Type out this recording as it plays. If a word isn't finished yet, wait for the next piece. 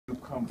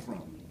come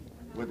from,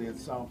 whether in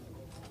South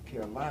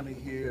Carolina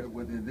here,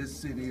 whether in this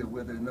city, or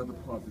whether in other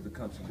parts of the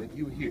country, that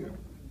you're here.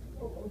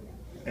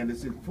 And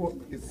it's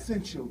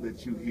essential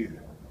that you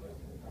hear,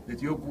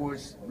 that your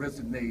voice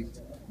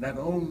resonates not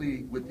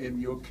only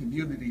within your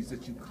communities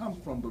that you come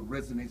from, but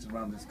resonates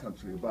around this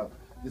country about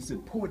this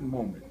important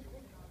moment.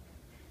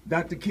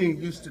 Dr.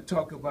 King used to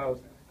talk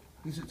about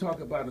a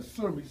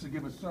sermon, he used to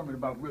give a sermon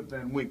about Rip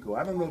Van Winkle.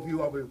 I don't know if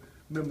you all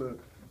remember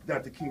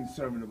Dr. King's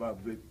sermon about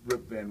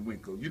Rip Van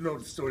Winkle. You know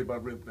the story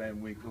about Rip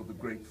Van Winkle, the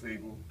great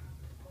fable,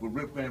 where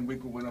Rip Van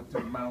Winkle went up to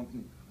the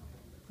mountain,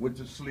 went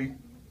to sleep.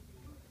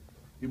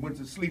 He went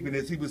to sleep, and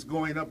as he was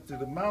going up to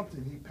the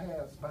mountain, he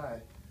passed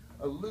by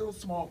a little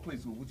small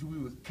place which we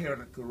would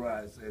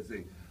characterize as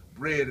a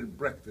bread and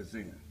breakfast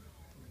inn.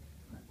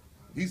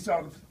 He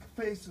saw the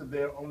face of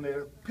on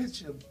their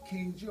picture of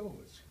King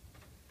George.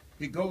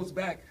 He goes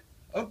back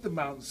up the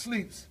mountain,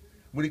 sleeps.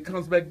 When he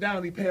comes back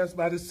down, he passed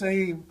by the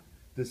same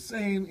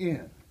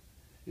inn.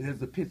 It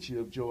has a picture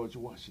of George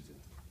Washington.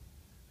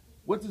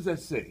 What does that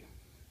say?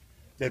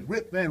 That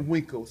Rip Van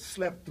Winkle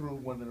slept through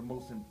one of the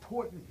most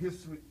important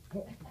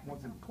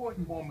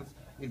moments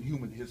in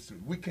human history.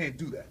 We can't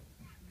do that.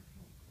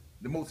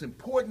 The most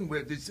important,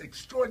 where this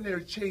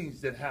extraordinary change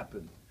that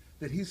happened,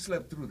 that he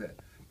slept through that.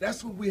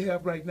 That's what we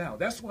have right now.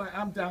 That's why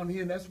I'm down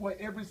here, and that's why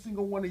every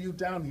single one of you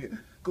down here,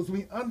 because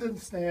we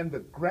understand the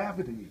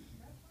gravity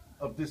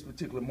of this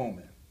particular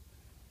moment.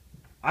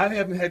 I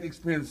haven't had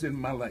experience in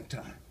my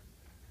lifetime,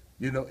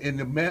 in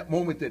the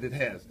moment that it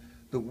has.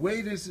 The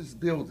way this is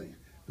building,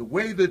 the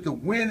way that the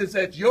wind is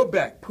at your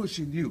back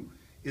pushing you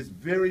is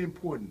very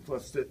important for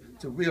us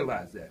to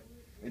realize that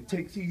and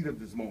take heed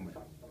of this moment.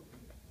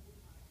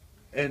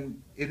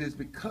 And it is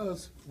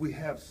because we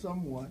have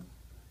someone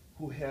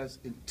who has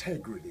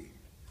integrity,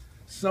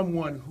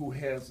 someone who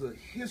has a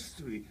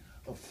history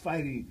of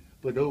fighting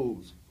for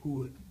those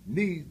who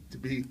need to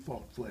be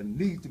fought for and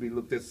need to be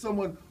looked at,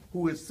 someone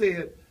who has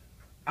said,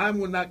 I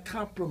will not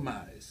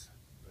compromise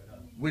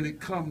when it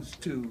comes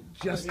to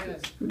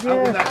justice. Yes. I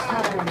will not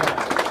compromise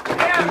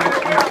when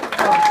it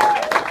comes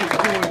to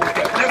doing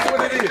that. That's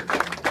what it is.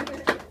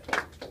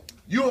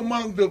 You're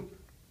among the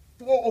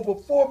over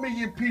 4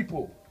 million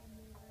people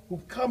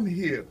who've come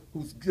here,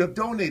 who've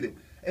donated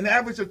an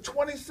average of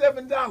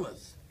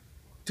 $27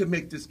 to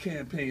make this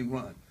campaign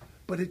run.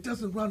 But it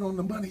doesn't run on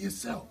the money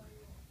itself.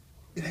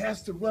 It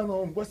has to run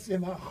on what's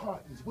in our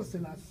heart, what's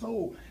in our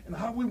soul, and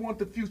how we want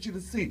the future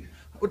to see,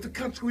 what the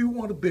country we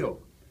want to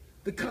build,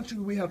 the country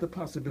we have the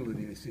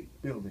possibility to see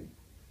building.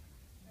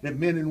 That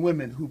men and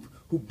women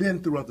who've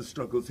been through other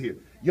struggles here,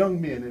 young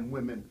men and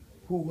women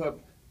who have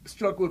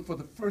struggled for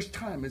the first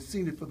time and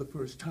seen it for the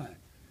first time.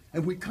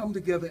 And we come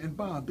together and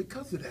bond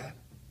because of that.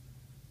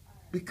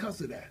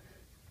 Because of that.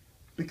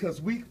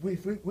 Because we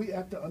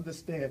have to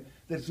understand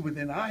that it's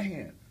within our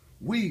hand.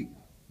 We,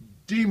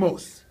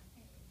 demos,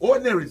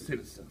 ordinary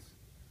citizens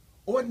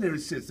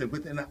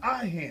within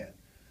our hand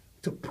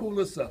to pull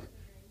us up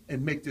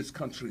and make this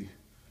country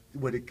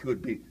what it could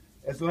be.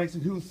 As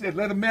Langston Hughes said,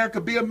 let America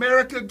be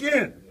America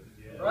again.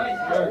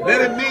 Right.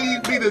 Let it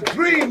be the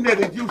dream that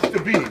it used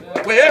to be,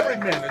 where every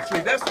man is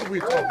free. That's what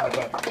we're talking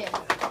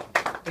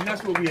about. And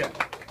that's what we have.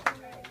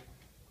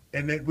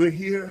 And that we're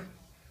here.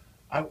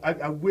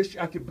 I wish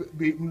I could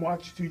be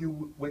marched to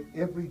you with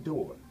every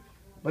door.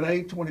 But I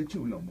ain't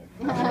 22 no more.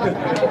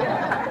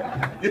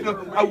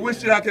 I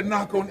wish that I could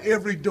knock on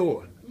every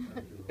door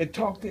and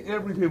talk to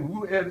every people.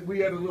 We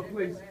had a little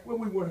place where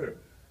we were here.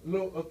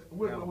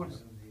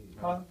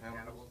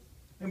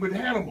 And with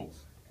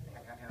Hannibal's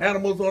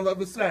on the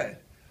other side.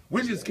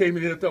 We just came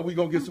in here and thought we were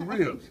going to get some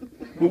ribs.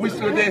 But we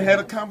stood there and had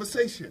a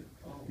conversation,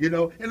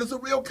 and it's a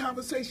real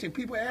conversation.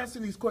 People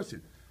asking these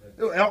questions.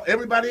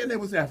 Everybody in there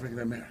was African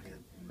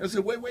American. I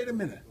said, wait a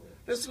minute.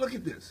 Let's look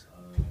at this.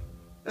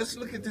 Let's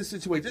look at this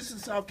situation. This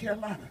is South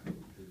Carolina.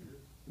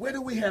 Where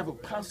do we have a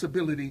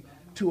possibility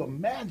to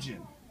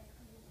imagine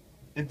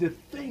and to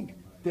think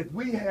that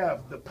we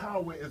have the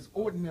power as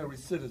ordinary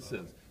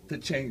citizens to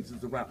change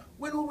this around?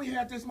 When will we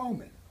have this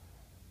moment?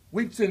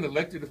 We send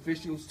elected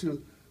officials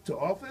to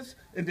office,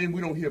 and then we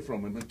don't hear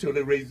from them until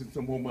they're raising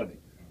some more money,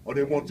 or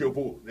they want your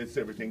vote. That's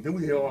everything. Then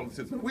we hear all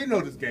this. We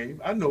know this game.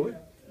 I know it.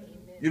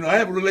 I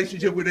have a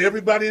relationship with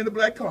everybody in the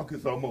Black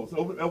Caucus almost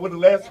over the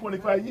last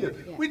 25 years.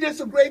 Yeah. We did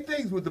some great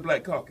things with the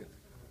Black Caucus.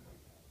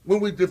 When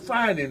we're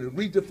defining and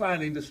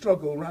redefining the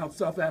struggle around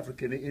South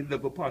Africa and the end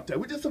of apartheid,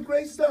 we did some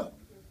great stuff.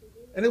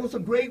 And there was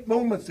some great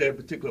moments there,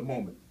 particular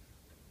moment.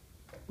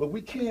 But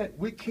we can't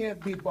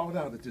be bought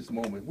out at this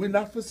moment. We're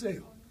not for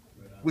sale.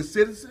 We're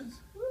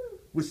citizens.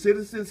 We're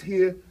citizens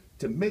here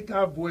to make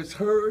our voice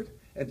heard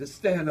and to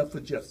stand up for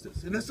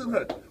justice. And this is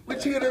what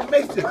we're here to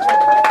make this. This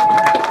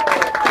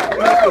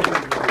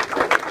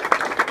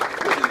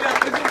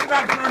is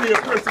not earning a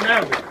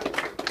personality.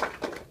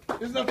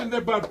 There's nothing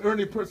about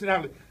earning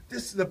personality.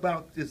 This is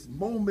about this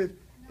moment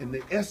and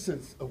the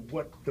essence of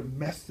what the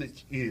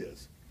message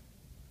is.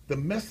 The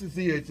message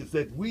is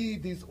that we,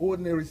 these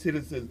ordinary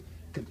citizens,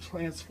 can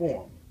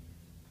transform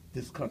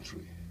this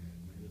country.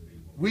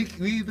 We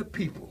the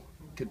people,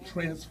 can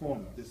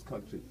transform this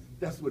country.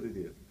 That's what it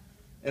is.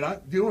 And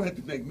you don't have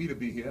to thank me to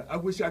be here. I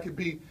wish I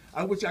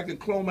could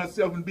clone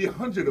myself and be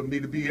 100 of me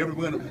to be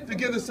everyone to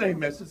give the same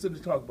message and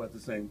to talk about the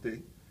same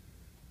thing.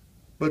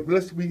 But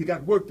we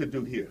got work to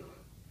do here.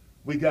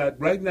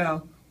 Right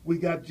now, we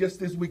got just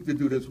this week to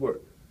do this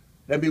work.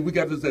 I mean,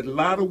 there's a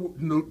lot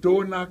of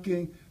door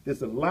knocking,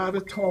 there's a lot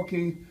of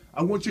talking.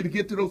 I want you to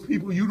get to those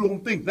people you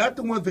don't think, not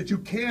the ones that you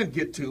can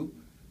get to,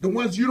 the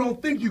ones you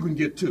don't think you can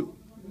get to.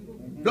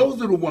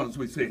 Those are the ones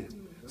we say.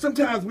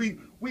 Sometimes we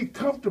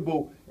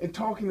comfortable in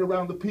talking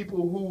around the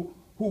people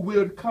who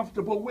we're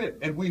comfortable with,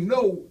 and we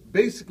know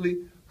basically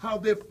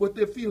what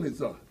their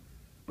feelings are.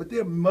 But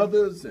they're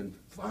mothers and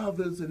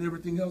fathers and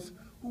everything else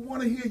who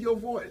want to hear your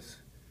voice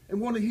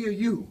and want to hear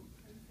you.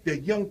 They're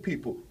young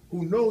people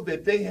who know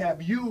that they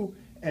have you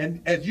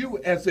and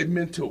as a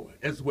mentor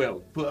as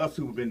well for us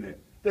who've been there.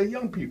 They're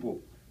young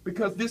people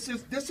because this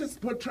is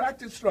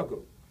protracted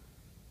struggle.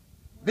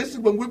 This is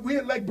when we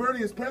elect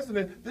Bernie as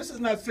president. This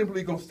is not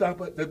simply going to stop.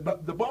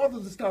 The ball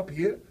doesn't stop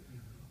here.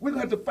 We're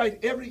going to have to fight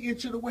every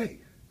inch of the way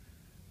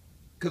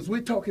because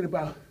we're talking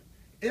about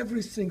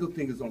every single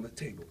thing is on the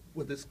table,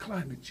 whether it's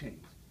climate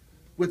change,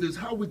 whether it's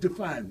how we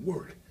define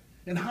work,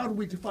 and how do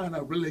we define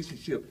our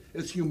relationship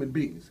as human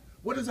beings.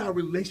 What is our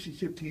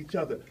relationship to each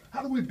other?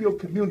 How do we build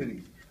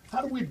communities?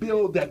 How do we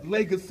build that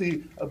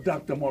legacy of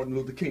Dr. Martin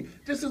Luther King?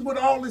 This is what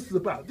all this is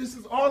about. This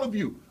is all of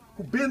you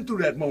who've been through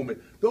that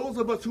moment. Those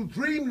of us who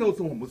dreamed those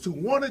moments, who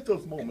wanted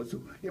those moments,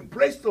 who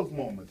embraced those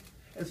moments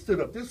and stood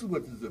up. This is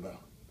what this is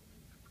about.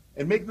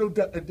 And make no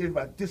doubt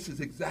about it, this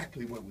is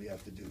exactly what we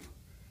have to do.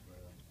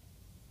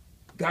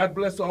 God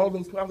bless all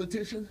those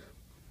politicians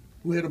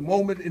who had a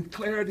moment in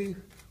clarity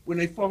when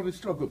they fought and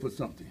struggled for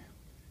something.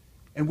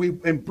 And we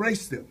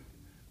embraced them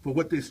for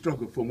what they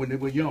struggled for when they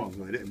were young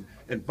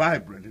and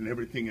vibrant and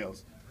everything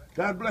else.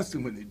 God bless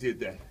them when they did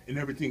that and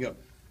everything else.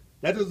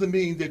 That doesn't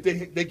mean that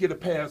they get a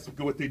pass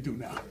for what they do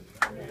now.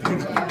 That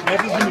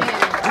doesn't mean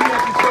we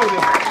have to show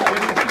them.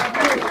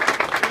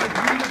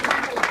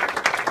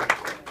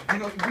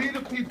 We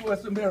the people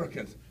as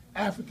Americans,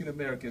 African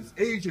Americans,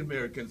 Asian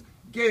Americans,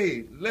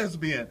 gay,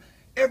 lesbian,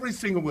 every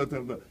single one of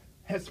them,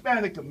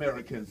 Hispanic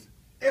Americans,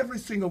 every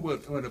single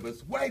one of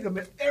us, white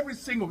Americans, every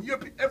single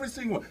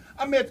one.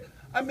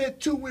 I met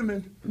two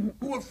women who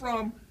were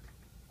from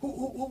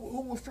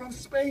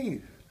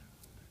Spain,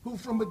 who were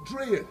from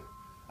Madrid.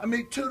 I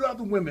met two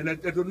other women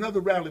at another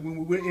rally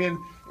when we were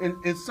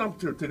in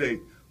Sumter today,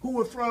 who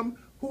were from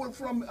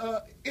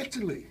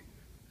Italy,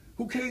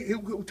 who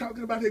were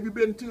talking about, have you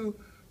been to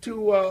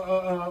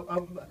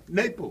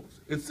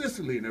Naples and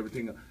Sicily and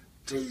everything?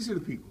 These are the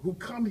people who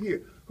come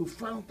here, who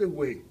found their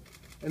way,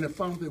 and have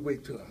found their way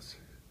to us.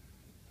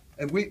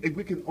 And we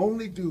can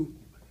only do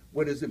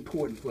what is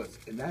important for us,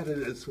 and that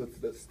is for us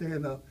to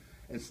stand up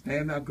and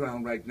stand our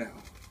ground right now,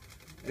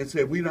 and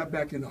say we're not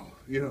backing off.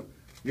 You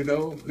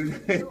know,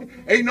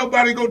 ain't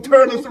nobody gonna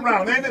turn us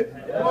around, ain't it?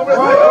 Ain't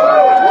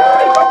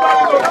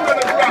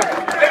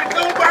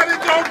nobody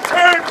gonna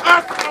turn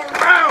us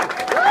around.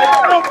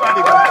 Ain't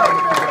nobody gonna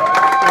turn us around.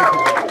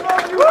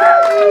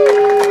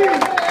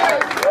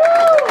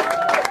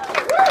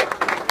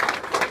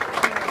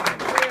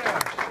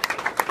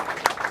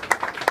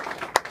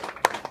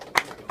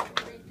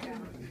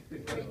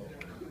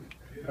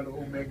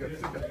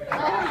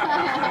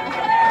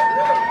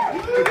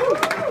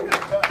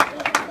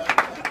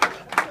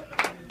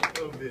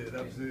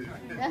 That's it.